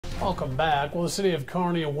Welcome back. Well, the city of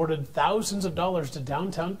Kearney awarded thousands of dollars to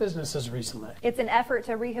downtown businesses recently. It's an effort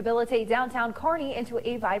to rehabilitate downtown Kearney into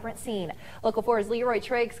a vibrant scene. Local 4's Leroy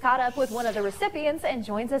Triggs caught up with one of the recipients and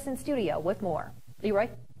joins us in studio with more. Leroy?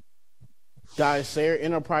 Guys, Sayre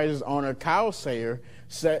Enterprises owner Kyle Sayre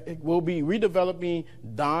will be redeveloping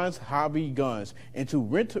Don's Hobby Guns into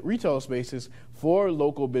retail spaces for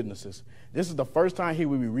local businesses. This is the first time he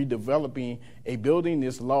will be redeveloping a building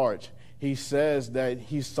this large. He says that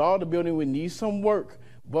he saw the building would need some work,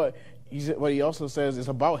 but what he also says is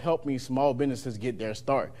about helping small businesses get their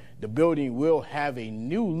start. The building will have a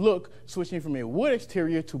new look, switching from a wood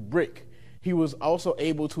exterior to brick. He was also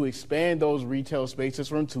able to expand those retail spaces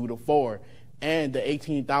from 2 to 4. And the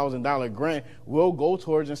 $18,000 grant will go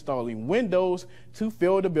towards installing windows to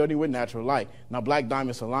fill the building with natural light. Now, Black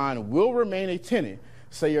Diamond Salon will remain a tenant.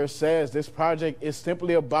 Sayre says this project is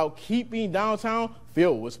simply about keeping downtown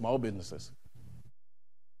filled with small businesses.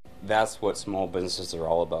 That's what small businesses are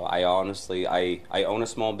all about. I own a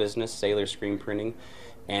small business, Sailor Screen Printing,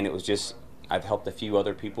 and it was just, I've helped a few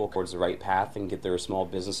other people towards the right path and get their small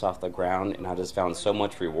business off the ground, and I just found so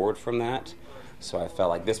much reward from that. So I felt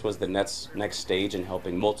like this was the next stage in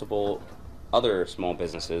helping multiple other small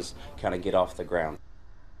businesses kind of get off the ground.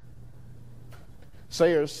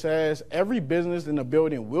 Sayre says every business in the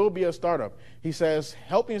building will be a startup. He says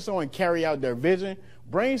helping someone carry out their vision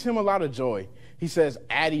brings him a lot of joy. He says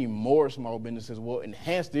adding more small businesses will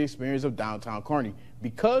enhance the experience of downtown Kearney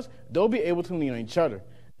because they'll be able to lean on each other,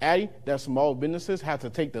 adding that small businesses have to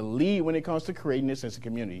take the lead when it comes to creating a sense of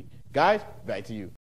community. Guys, back to you.